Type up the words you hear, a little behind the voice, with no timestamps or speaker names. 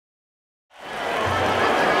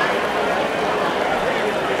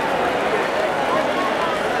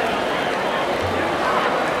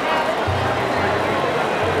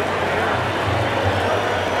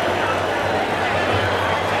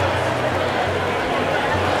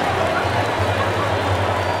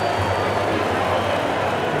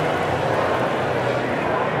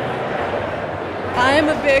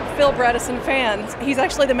big Phil Bredesen fan. He's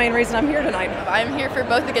actually the main reason I'm here tonight. I'm here for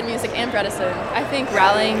both the good music and Bredesen. I think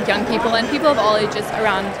rallying young people and people of all ages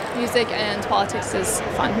around music and politics is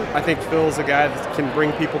fun. I think Phil's a guy that can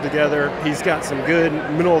bring people together. He's got some good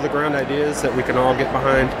middle-of-the-ground ideas that we can all get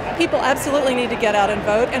behind. People absolutely need to get out and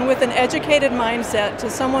vote, and with an educated mindset to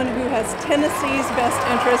someone who has Tennessee's best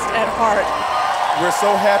interest at heart. We're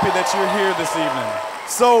so happy that you're here this evening.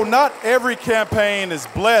 So not every campaign is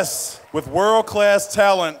blessed with world-class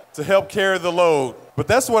talent to help carry the load. But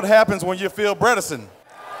that's what happens when you're Phil Bredesen.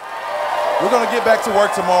 We're going to get back to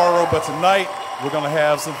work tomorrow, but tonight we're going to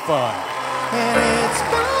have some fun. And it's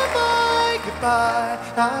bye-bye, goodbye,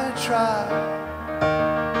 I try.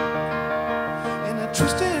 And I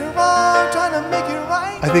twisted around trying to make it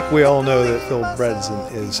right. I think we all know that Phil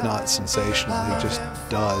Bredesen is not sensational. He just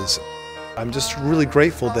does. I'm just really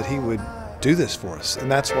grateful that he would do this for us, and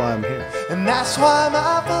that's why I'm here. And that's why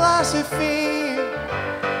my philosophy,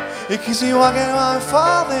 it keeps me walking while I'm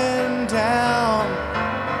falling down.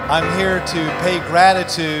 I'm here to pay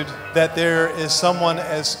gratitude that there is someone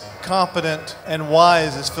as competent and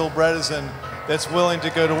wise as Phil Bredesen that's willing to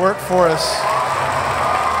go to work for us.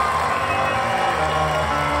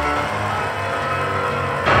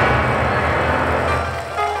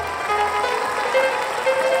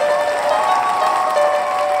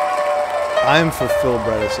 I'm for Phil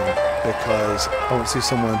Bredesen because I want to see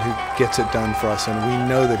someone who gets it done for us, and we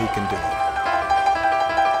know that he can do it.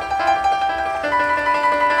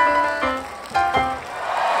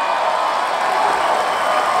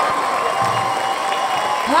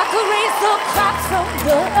 I could raise the crops from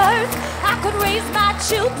the earth, I could raise my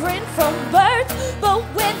children from birth, but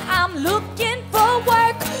when I'm looking for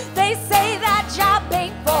work, they say that job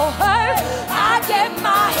ain't for her. I get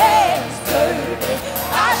my hands dirty,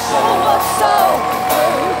 I sure was so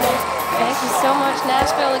dirty. Thank you so much,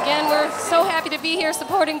 Nashville. Again, we're so happy to be here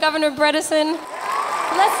supporting Governor Bredesen.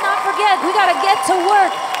 Let's not forget, we gotta get to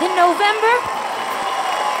work in November.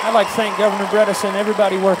 I'd like to thank Governor Bredesen,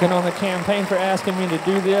 everybody working on the campaign, for asking me to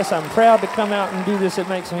do this. I'm proud to come out and do this. It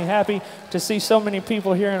makes me happy to see so many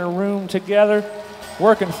people here in a room together,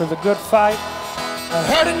 working for the good fight. I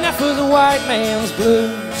heard enough of the white man's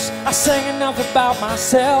blues. I sang enough about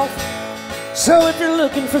myself. So if you're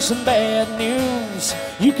looking for some bad news,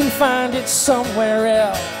 you can find it somewhere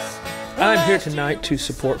else. I'm here tonight to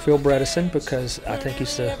support Phil Bredesen because I think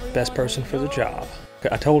he's the best person for the job.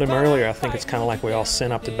 I told him earlier, I think it's kind of like we all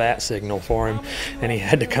sent up the bat signal for him, and he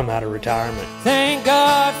had to come out of retirement. Thank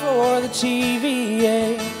God for the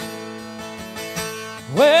TVA,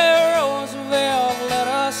 where Roosevelt let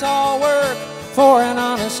us all work for an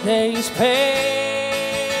honest day's pay.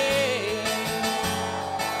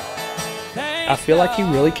 I feel like he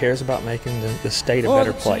really cares about making the state a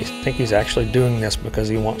better place. I think he's actually doing this because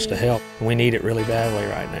he wants to help. We need it really badly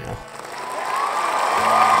right now.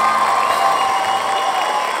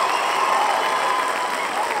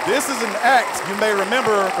 This is an act you may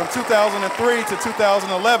remember from 2003 to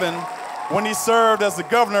 2011 when he served as the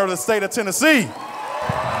governor of the state of Tennessee.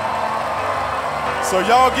 So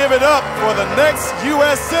y'all give it up for the next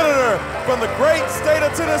U.S. Senator from the great state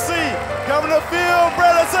of Tennessee, Governor Phil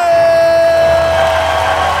Bredesen!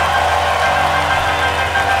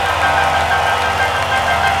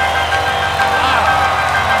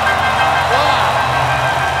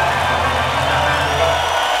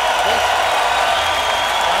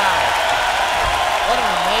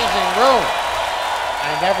 I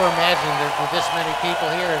never imagined there were this many people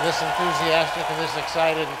here, this enthusiastic and this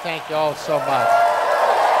excited, and thank you all so much.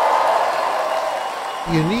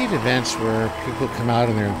 You need events where people come out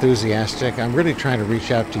and they're enthusiastic. I'm really trying to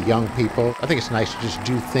reach out to young people. I think it's nice to just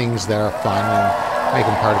do things that are fun and make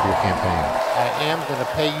them part of your campaign. I am going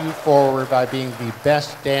to pay you forward by being the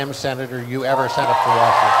best damn senator you ever sent up to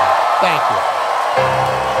Washington. Thank you.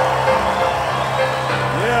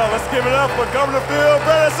 Yeah, let's give it up for Governor Phil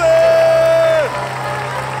Bredesen!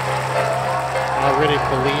 I really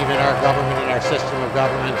believe in our government and our system of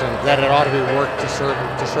government, and that it ought to be worked to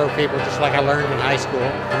serve people, just like I learned in high school.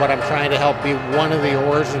 And what I'm trying to help be one of the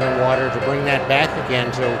oars in the water to bring that back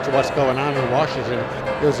again to what's going on in Washington.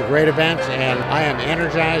 It was a great event, and I am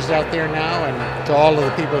energized out there now, and to all of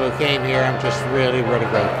the people who came here, I'm just really, really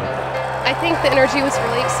grateful. I think the energy was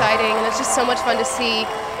really exciting, and it's just so much fun to see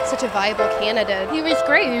such a viable candidate. He was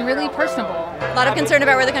great, he was really personable. A lot of concern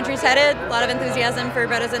about where the country's headed, a lot of enthusiasm for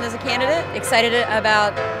Bredesen as a candidate. Excited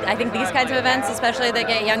about, I think, these kinds of events, especially that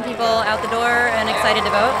get young people out the door and excited to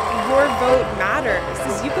vote. Your vote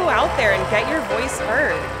matters. You go out there and get your voice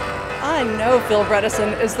heard. I know Phil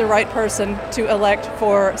Bredesen is the right person to elect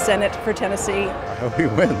for Senate for Tennessee. I hope he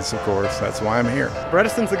wins, of course. That's why I'm here.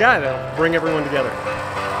 Bredesen's the guy that'll bring everyone together.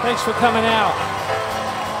 Thanks for coming out.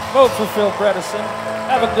 Vote for Phil Bredesen.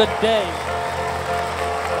 Have a good day.